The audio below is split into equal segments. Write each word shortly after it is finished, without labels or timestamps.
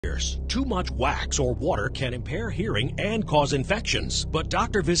ears. Too much wax or water can impair hearing and cause infections. But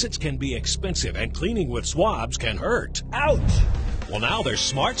doctor visits can be expensive and cleaning with swabs can hurt. Ouch! Well, now there's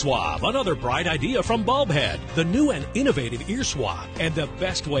Smart Swab, another bright idea from Bulbhead. The new and innovative ear swab, and the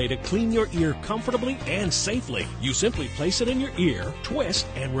best way to clean your ear comfortably and safely. You simply place it in your ear, twist,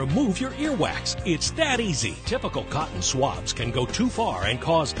 and remove your earwax. It's that easy. Typical cotton swabs can go too far and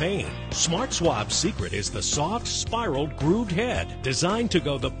cause pain. Smart Swab's secret is the soft, spiraled, grooved head, designed to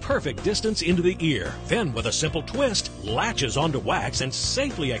go the perfect distance into the ear. Then, with a simple twist, latches onto wax and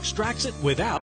safely extracts it without